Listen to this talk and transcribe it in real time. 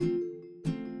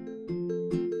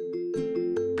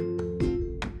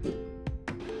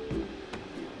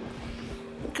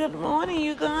Good morning,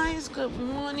 you guys. Good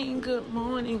morning, good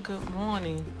morning, good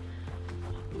morning.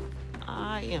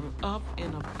 I am up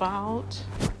and about.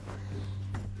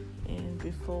 And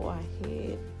before I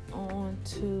head on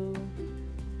to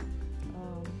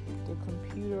the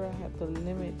computer, I have to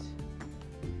limit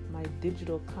my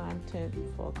digital content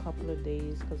for a couple of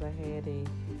days because I had a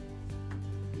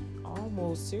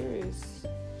almost serious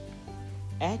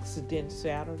accident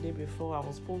Saturday before I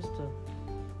was supposed to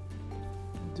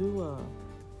do a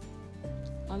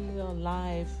little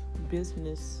live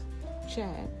business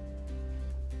chat.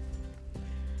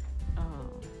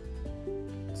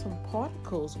 Some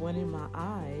particles went in my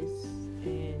eyes,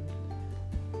 and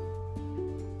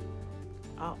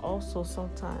I also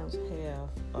sometimes have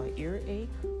an earache,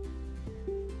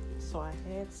 so I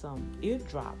had some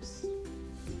eardrops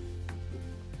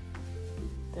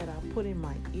that I put in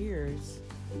my ears,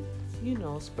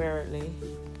 sparingly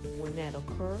when that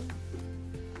occurred.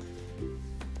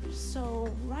 So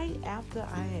right after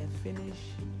I had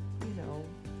finished,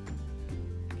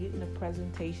 getting the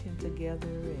presentation together,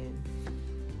 and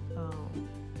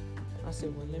I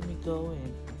said, well, let me go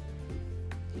and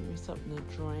give me something to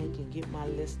drink and get my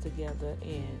list together.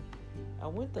 And I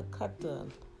went to cut the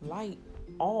light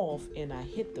off, and I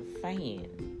hit the fan.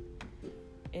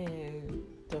 And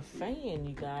the fan,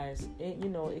 you guys,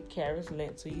 it carries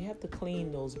lint, so you have to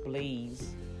clean those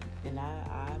blades. And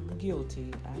I'm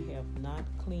guilty. I have not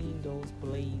cleaned those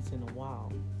blades in a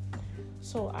while.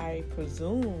 So I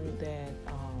presume that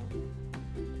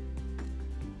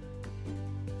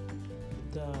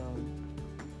the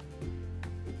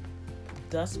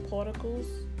dust particles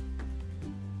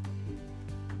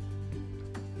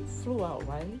flew out,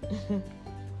 right?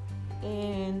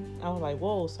 And I was like,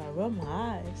 whoa, so I rubbed my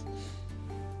eyes,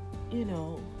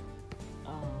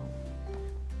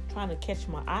 trying to catch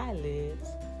my eyelids.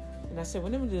 And I said,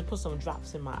 well, let me just put some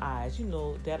drops in my eyes.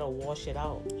 That'll wash it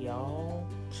out, y'all.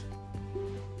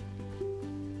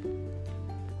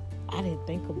 I didn't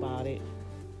think about it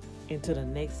until the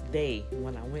next day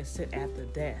when I went sit at the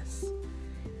desk.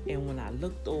 And when I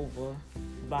looked over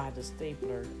by the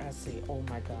stapler, I said, oh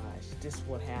my gosh, this is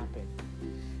what happened.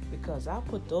 Because I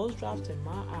put those drops in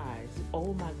my eyes.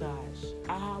 Oh my gosh.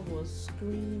 I was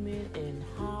screaming and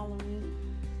hollering.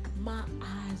 My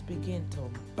eyes began to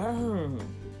burn.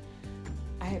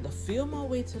 I had to feel my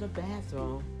way to the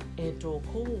bathroom and throw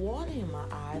cold water in my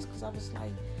eyes because I was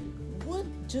like, what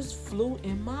just flew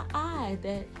in my eye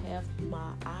that have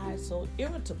my eyes so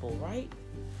irritable, right?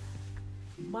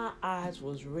 My eyes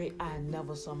was red. I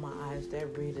never saw my eyes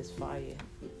that red as fire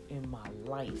in my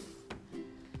life.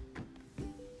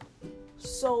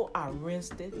 So I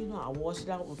rinsed it. I washed it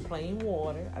out with plain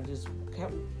water. I just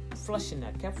kept flushing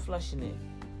it.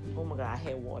 Oh my God, I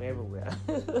had water everywhere.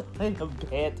 In the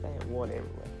bed, I had water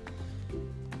everywhere.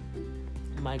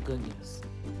 My goodness.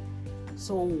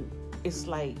 So it's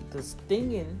like the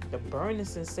stinging, the burning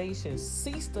sensation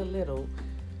ceased a little.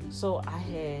 So I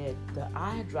had the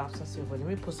eye drops. I said, well, let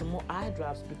me put some more eye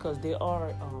drops because there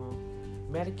are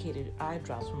medicated eye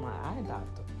drops from my eye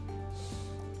doctor.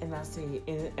 And I said,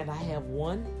 and I have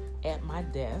one at my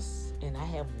desk, and I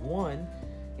have one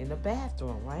in the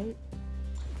bathroom, right?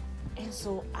 And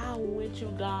so I went,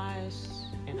 you guys,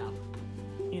 and I,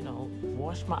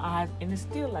 washed my eyes, and it's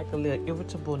still like a little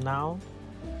irritable now.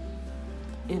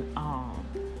 And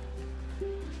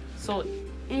so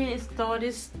it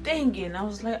started stinging. I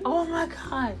was like, oh my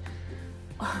God.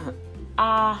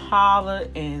 I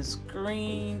hollered and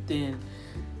screamed, and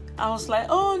I was like,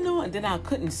 oh no. And then I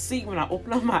couldn't see when I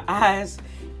opened up my eyes.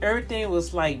 Everything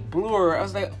was like blur. I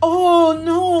was like, oh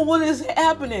no, what is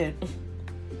happening?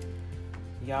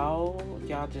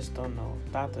 Y'all just don't know.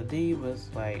 Dr. D was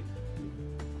like,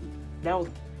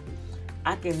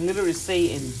 I can literally say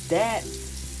in that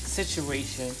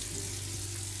situation,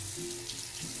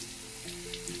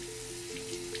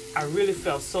 I really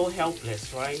felt so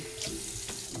helpless, right?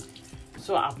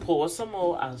 So I poured some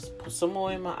more. I put some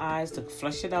more in my eyes to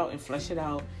flush it out.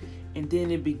 And then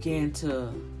it began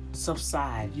to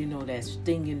subside, that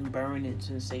stinging, burning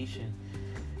sensation.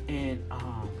 And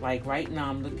like right now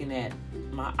I'm looking at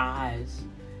my eyes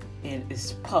and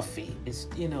it's puffy. It's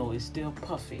still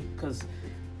puffy because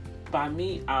by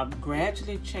me I'm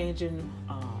gradually changing,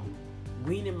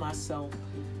 weaning myself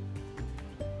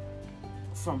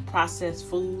from processed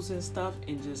foods and stuff,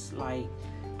 and just like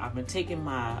I've been taking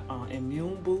my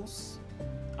immune boost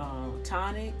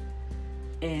tonic,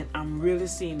 and I'm really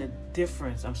seeing a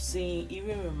difference. I'm seeing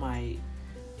even in my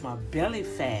belly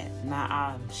fat. Now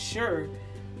I'm sure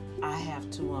I have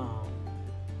to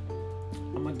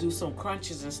I'm gonna do some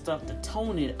crunches and stuff to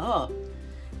tone it up,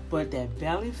 But that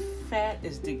belly fat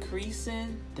is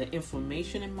decreasing. The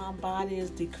inflammation in my body is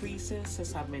decreasing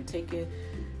since I've been taking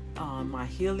my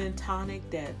healing tonic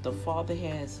that the Father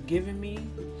has given me,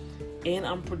 and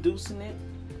I'm producing it.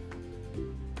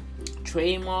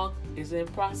 Trademark is in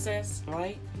process,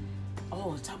 right?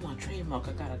 Oh, it's talking about trademark.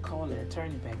 I gotta call that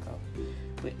attorney back up.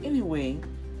 But anyway,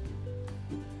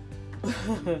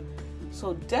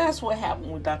 so that's what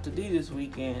happened with Dr. D this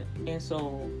weekend. And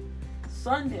so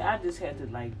Sunday, I just had to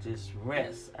just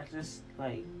rest.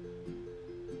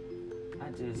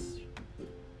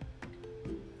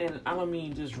 And I don't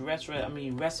mean just rest. I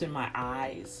mean rest in my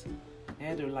eyes. I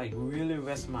had to really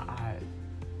rest my eyes.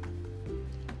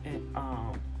 And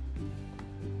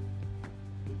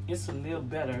it's a little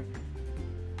better.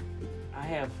 I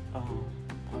have a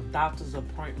doctor's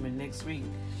appointment next week,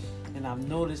 and I've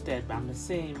noticed that I've been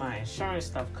seeing my insurance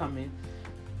stuff coming.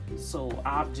 So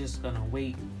I'm just gonna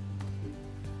wait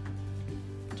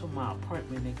to my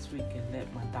appointment next week and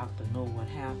let my doctor know what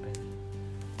happened.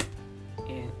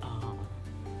 And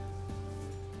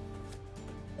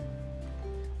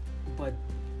but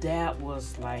that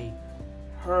was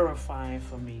horrifying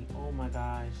for me. Oh my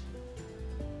gosh.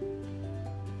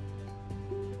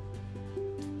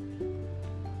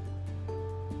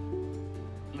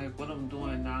 What I'm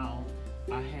doing now,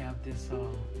 I have this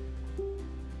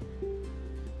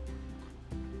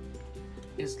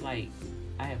it's I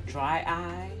have dry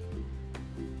eye,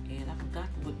 and I forgot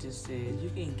what this says. You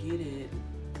can get it,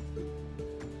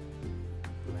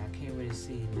 I can't really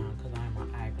see it now because I have my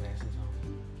eyeglasses on,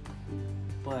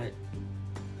 but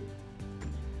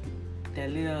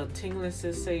that little tingling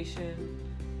sensation,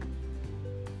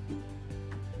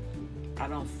 I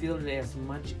don't feel it as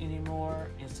much anymore.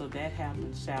 And so that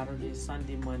happened Saturday,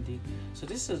 Sunday, Monday. So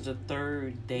this is the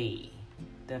third day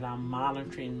that I'm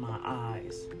monitoring my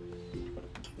eyes.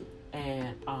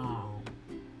 And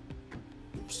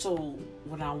so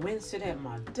when I went and sit at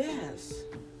my desk,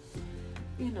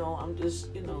 I'm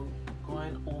just,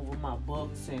 going over my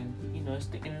books, and it's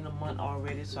the end of the month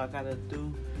already, so I gotta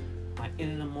do my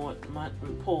end of the month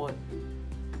report,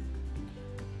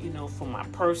 for my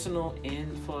personal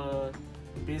and for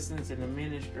business and the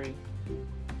ministry.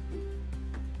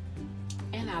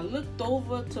 And I looked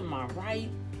over to my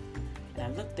right, and I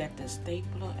looked at the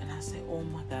stapler, and I said, oh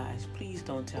my gosh, please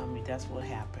don't tell me that's what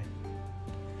happened.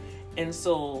 And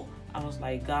so I was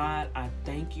like, God, I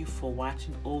thank you for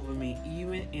watching over me,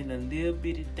 even in the little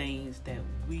bitty things that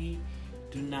we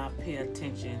do not pay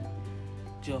attention.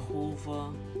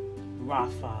 Jehovah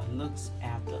Rapha looks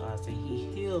after us, and he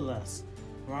heals us,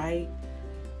 right?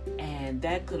 And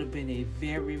that could have been a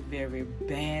very, very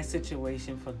bad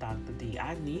situation for Dr. D.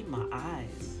 I need my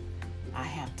eyes. I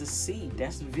have to see.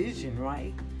 That's vision,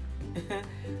 right?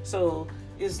 So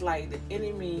it's like the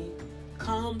enemy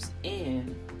comes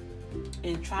in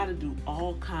and try to do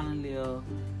all kind of little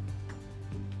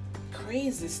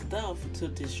crazy stuff to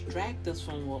distract us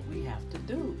from what we have to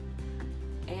do.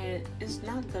 And it's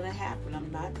not gonna happen.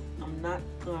 I'm not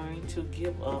going to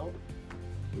give up.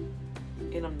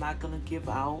 And I'm not going to give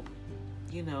out,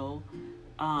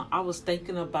 I was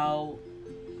thinking about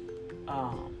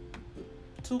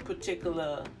two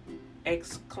particular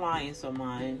ex-clients of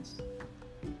mine.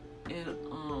 And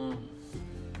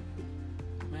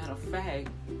matter of fact,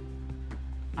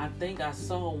 I think I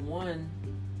saw one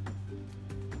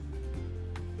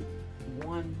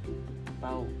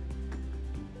about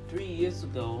 3 years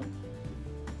ago.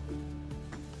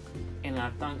 And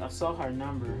I think I saw her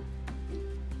number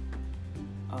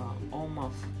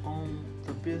on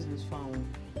the business phone,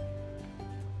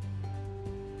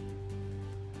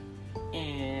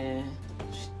 and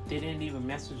they didn't leave a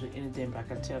message or anything, but I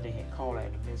could tell they had called at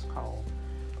a missed call,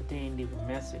 but they didn't leave a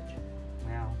message.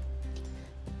 Well,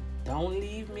 don't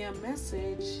leave me a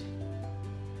message.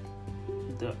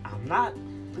 I'm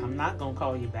not gonna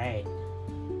call you back.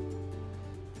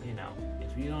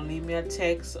 If you don't leave me a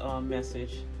text or a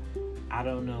message, I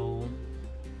don't know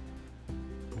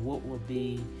what would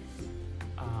be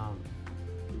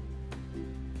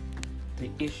the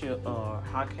issue, or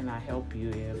how can I help you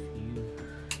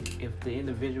if the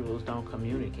individuals don't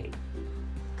communicate,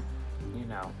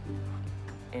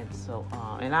 and so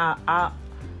and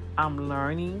I'm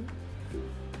learning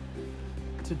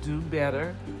to do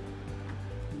better,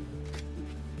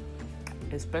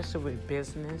 especially with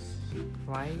business,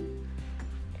 right?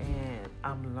 And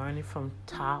I'm learning from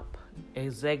top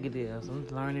executives. I'm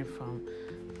learning from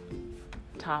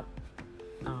top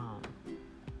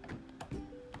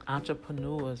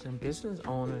entrepreneurs and business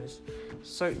owners,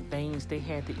 certain things they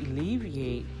had to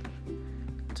alleviate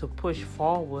to push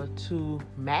forward to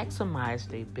maximize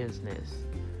their business.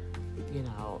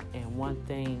 And one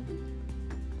thing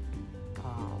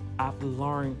I've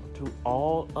learned through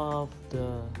all of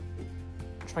the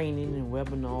training and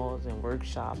webinars and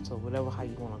workshops, or whatever how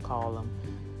you want to call them,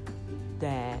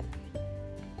 that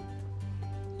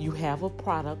you have a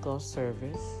product or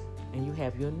service and you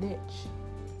have your niche,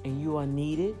 and you are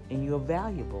needed and you are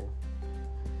valuable.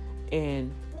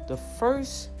 And the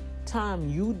first time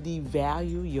you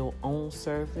devalue your own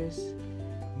service,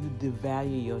 you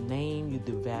devalue your name, you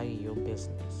devalue your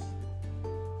business.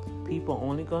 People are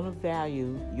only going to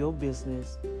value your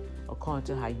business according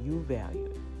to how you value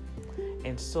it.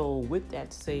 And so with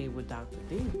that said, with Dr.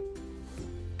 D,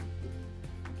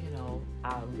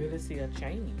 I really see a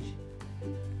change.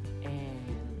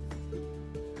 And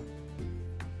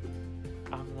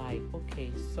I'm like,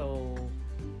 okay, so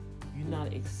you're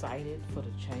not excited for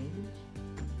the change?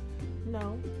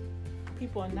 No,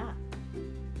 people are not.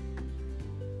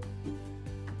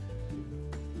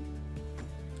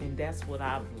 And that's what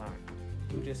I've learned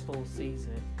through this whole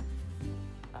season.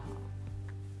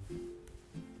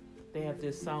 They have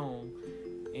this song,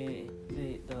 and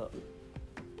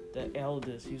the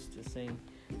elders used to sing,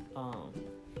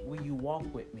 "Will you walk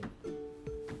with me?"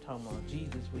 I'm talking about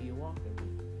Jesus, will you walk with me?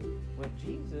 Well,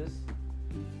 Jesus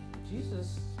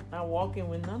not walking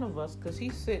with none of us, because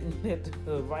he's sitting at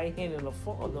the right hand of the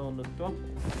Father on the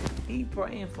throne. He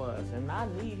praying for us, and I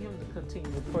need him to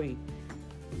continue to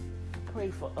pray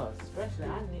for us. Especially,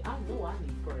 I know I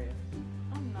need prayer.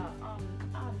 I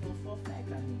know for a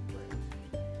fact I need prayer.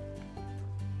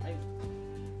 Like,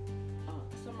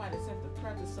 somebody sent a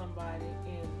prayer to somebody,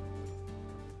 and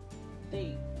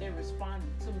they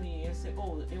responded to me and said,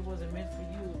 "Oh, it wasn't meant for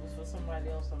you. It was for somebody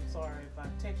else. I'm sorry if I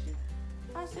text you."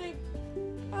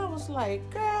 I was like,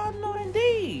 girl, no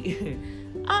indeed.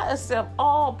 I accept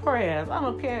all prayers. I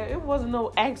don't care. It wasn't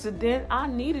no accident. I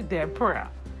needed that prayer.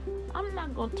 I'm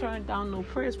not going to turn down no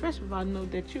prayer, especially if I know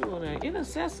that you're an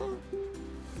intercessor.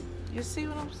 You see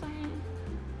what I'm saying?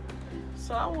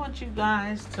 So I want you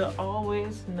guys to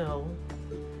always know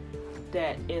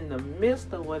that in the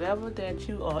midst of whatever that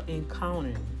you are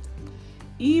encountering,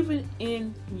 even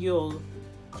in your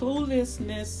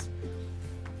cluelessness,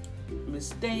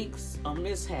 mistakes, or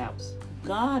mishaps,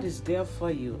 God is there for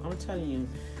you. I'm telling you,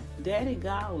 Daddy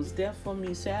God was there for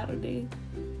me Saturday,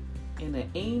 and the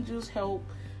angels help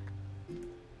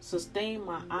sustain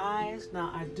my eyes.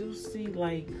 Now I do see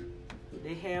like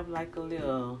they have like a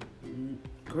little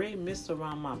gray mist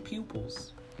around my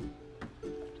pupils.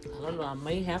 I don't know, I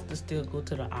may have to still go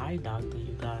to the eye doctor,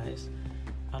 you guys.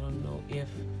 I don't know if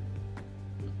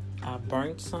I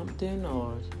burnt something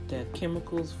or that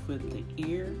chemicals with the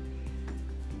ear.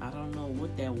 I don't know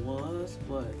what that was,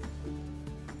 but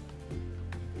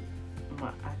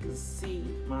I can see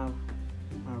my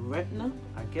retina.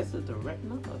 I guess it's the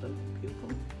retina or the pupil.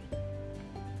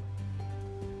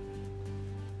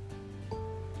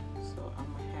 So I'm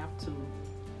gonna have to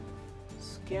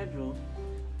schedule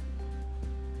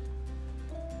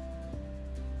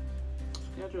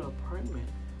an appointment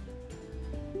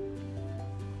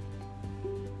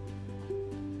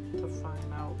to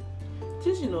find out.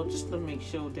 Just to make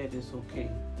sure that it's okay.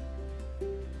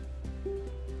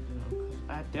 Cause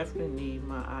I definitely need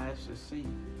my eyes to see.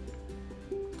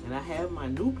 And I have my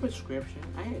new prescription.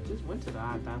 I had just went to the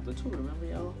eye doctor too, remember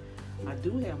y'all? I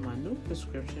do have my new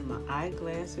prescription, my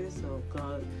eyeglasses, so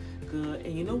good.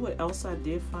 And you know what else I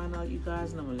did find out, you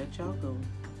guys, and I'm gonna let y'all go.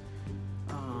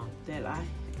 That I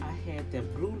had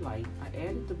that blue light. I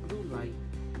added the blue light.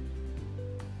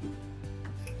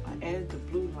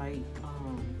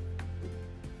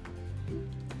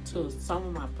 To some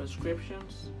of my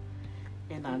prescriptions,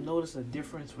 and I noticed a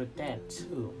difference with that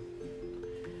too.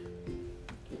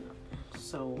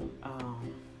 So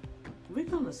we're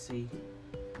gonna see.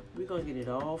 We're gonna get it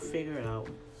all figured out.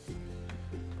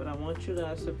 But I want you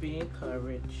guys to be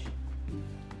encouraged.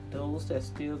 Those that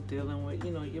still dealing with,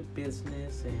 your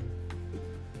business and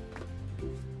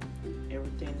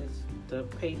everything is the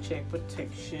paycheck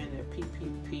protection and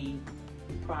PPP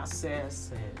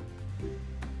process, and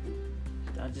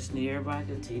I just need everybody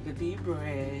to take a deep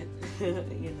breath,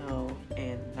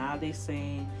 and now they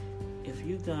saying if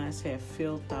you guys have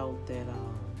filled out that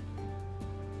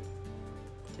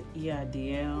the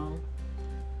EIDL,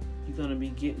 you're going to be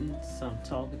getting some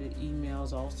targeted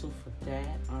emails also for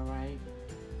that, all right?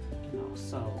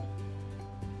 So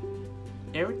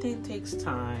everything takes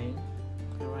time,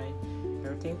 all right?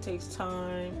 Everything takes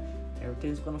time.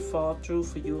 Everything's going to fall through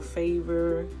for your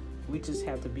favor. We just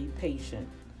have to be patient.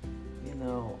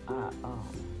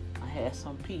 I had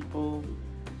some people,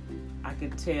 I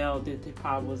could tell that they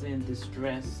probably was in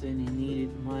distress and they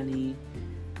needed money,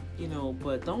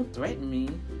 but don't threaten me.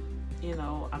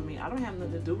 I mean, I don't have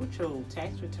nothing to do with your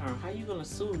tax return. How you gonna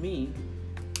sue me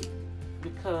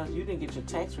because you didn't get your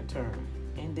tax return?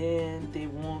 And then they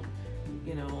want,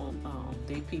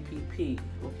 they PPP.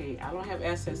 Okay, I don't have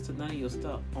access to none of your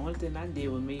stuff. Only thing I did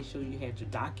was make sure you had your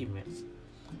documents.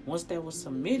 Once that was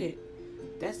submitted,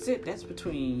 that's it. That's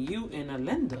between you and a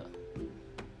lender.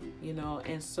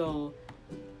 And so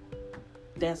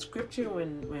that scripture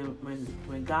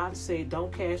when God said,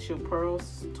 "Don't cast your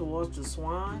pearls towards the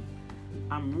swine,"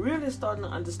 I'm really starting to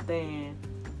understand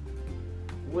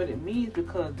what it means,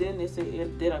 because then they say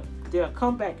they'll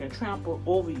come back and trample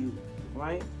over you,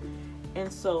 right?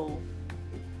 And so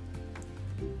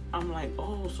I'm like,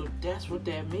 oh, so that's what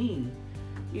that means.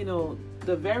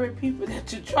 The very people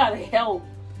that you try to help,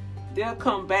 they'll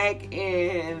come back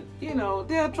and,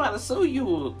 they'll try to sue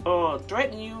you or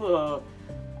threaten you, or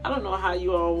I don't know how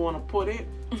you all want to put it,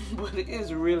 but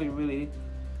it's really, really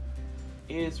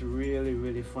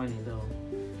funny though.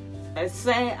 It's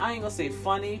sad. I ain't gonna say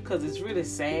funny because it's really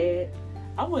sad.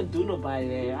 I wouldn't do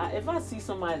nobody that. If I see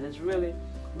somebody that's really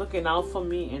looking out for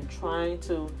me and trying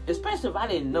to, especially if I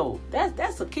didn't know,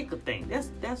 that's a kicker thing.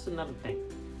 That's another thing.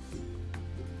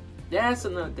 That's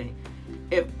another thing.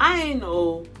 If I ain't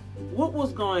know what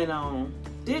was going on,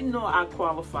 didn't know I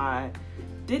qualified,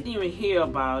 didn't even hear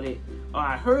about it, or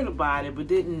I heard about it but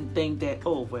didn't think that,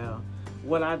 oh well,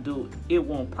 what I do, it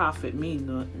won't profit me.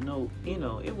 No,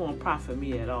 it won't profit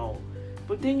me at all.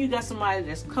 But then you got somebody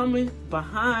that's coming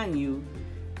behind you,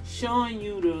 showing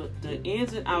you the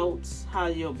ins and outs, how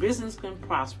your business can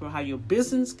prosper, how your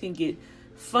business can get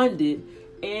funded,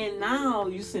 and now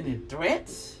you sending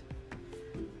threats,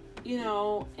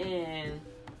 and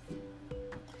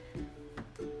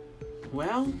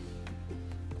well,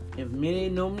 if many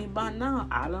know me by now,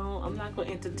 I'm not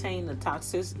gonna entertain the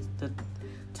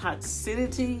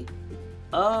toxicity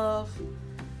of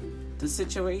the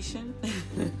situation.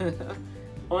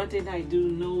 One thing I do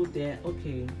know that,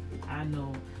 okay, I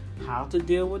know how to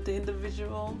deal with the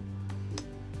individual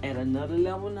at another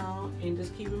level now and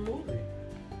just keep it moving.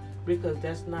 Because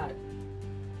that's not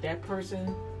that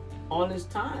person all this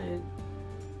time.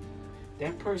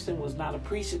 That person was not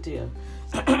appreciative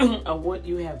of what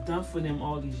you have done for them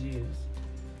all these years.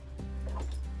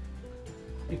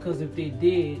 Because if they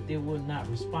did, they would not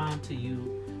respond to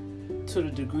you to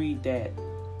the degree that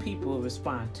people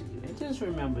respond to you. And just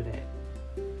remember that.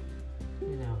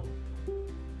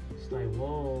 It's like,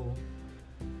 whoa.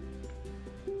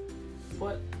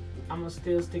 But I'm going to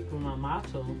still stick with my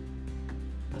motto.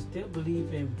 I still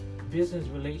believe in business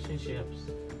relationships.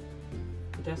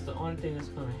 But that's the only thing that's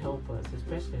going to help us,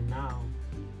 especially now.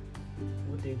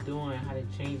 What they're doing, how they're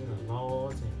changing the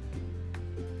laws, and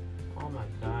oh my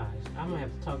gosh, I'm gonna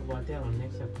have to talk about that on the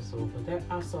next episode. But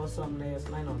I saw something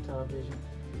last night on television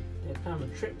that kind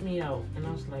of tripped me out, and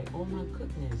I was like, oh my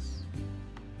goodness,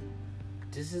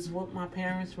 this is what my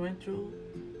parents went through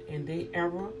in their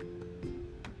era.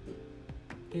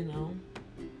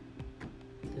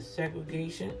 The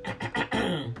segregation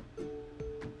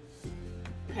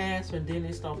passed, and then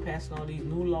they start passing all these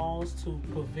new laws to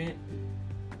prevent.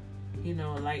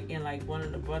 Like one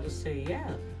of the brothers say,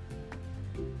 yeah,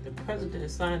 the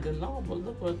president signed the law, but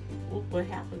look what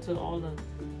happened to all the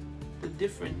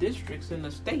different districts in the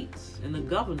states and the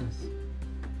governors.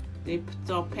 They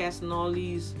start passing all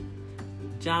these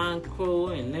John Crow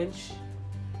and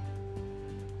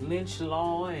Lynch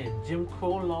law and Jim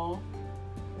Crow law.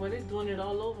 Well, they're doing it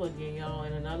all over again, y'all,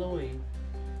 in another way.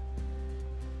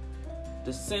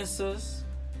 The census.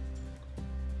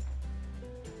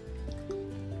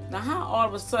 Now, how all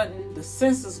of a sudden the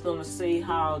census gonna say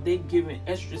how they giving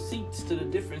extra seats to the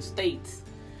different states,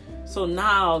 so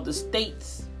now the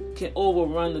states can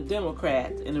overrun the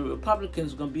Democrats and the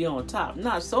Republicans are gonna be on top?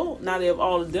 Not so. Now if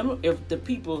the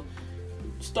people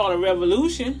start a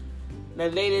revolution,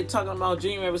 that lady talking about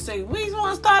January 6th, we just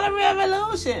want to start a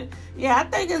revolution. Yeah, I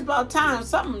think it's about time.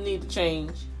 Something need to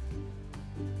change.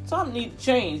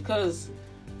 Because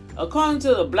according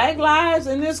to the black lives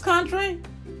in this country,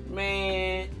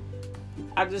 man,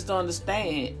 I just don't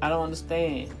understand. I don't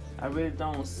understand. I really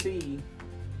don't see.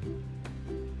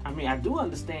 I mean, I do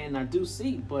understand. I do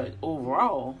see. But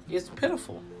overall, it's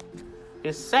pitiful.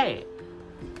 It's sad.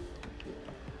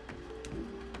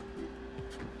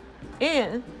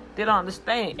 And they don't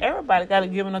understand. Everybody got to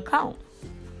give an account.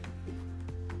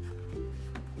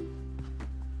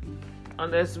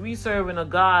 Unless we serving a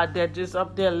God that just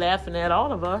up there laughing at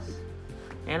all of us.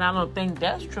 And I don't think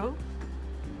that's true.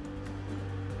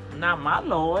 Not my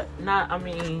Lord.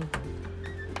 I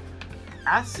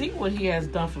see what he has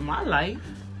done for my life.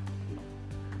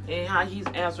 And how he's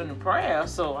answering the prayer.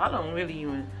 So I don't really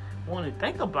even want to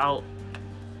think about,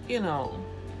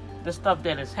 the stuff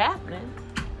that is happening.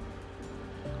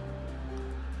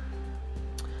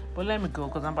 But let me go,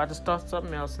 because I'm about to start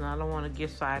something else, and I don't want to get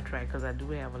sidetracked, because I do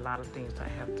have a lot of things I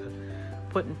have to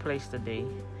put in place today.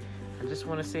 I just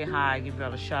want to say hi, give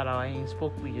y'all a shout out. I ain't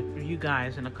spoke with you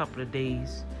guys in a couple of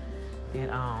days. And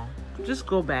just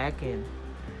go back and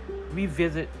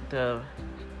revisit the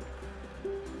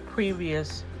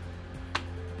previous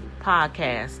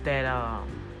podcast that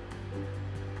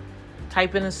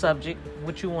type in a subject,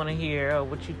 what you want to hear, or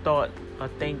what you thought or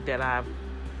think that I've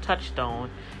touched on,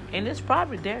 and it's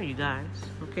probably there, you guys,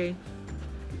 okay?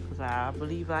 Because I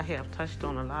believe I have touched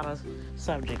on a lot of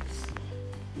subjects.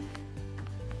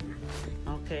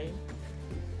 Okay,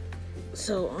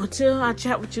 so until I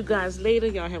chat with you guys later,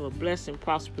 y'all have a blessed and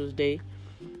prosperous day.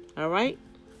 All right,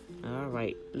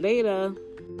 later.